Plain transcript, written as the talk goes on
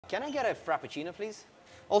Can I get a Frappuccino, please?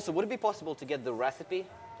 Also, would it be possible to get the recipe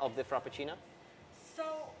of the Frappuccino?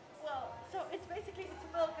 So it's basically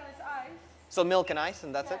milk and it's ice. So milk and ice,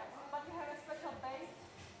 and that's it? But you have a special base.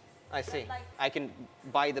 I see. Like, I can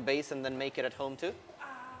buy the base and then make it at home too?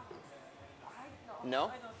 No? I don't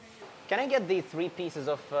think Can I get the 3 pieces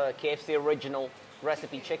of KFC original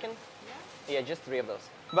recipe chicken? Yeah? Yeah, just 3 of those.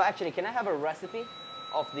 But actually, can I have a recipe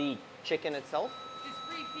of the chicken itself? Just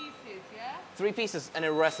 3 pieces, yeah? 3 pieces and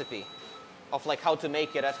a recipe of like how to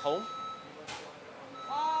make it at home.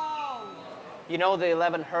 Oh! You know the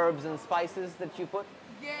 11 herbs and spices that you put?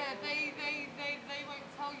 Yeah, they won't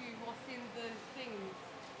tell you what's in the things.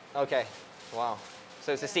 Okay, wow.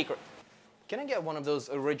 So it's a secret. Can I get one of those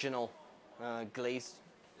original glazed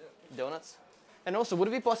donuts? And also, would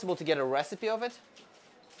it be possible to get a recipe of it?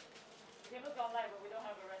 We look online, but we don't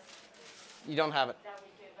have a recipe You don't have it? that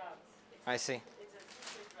we give out. I see. It's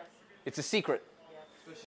a secret recipe. It's a secret.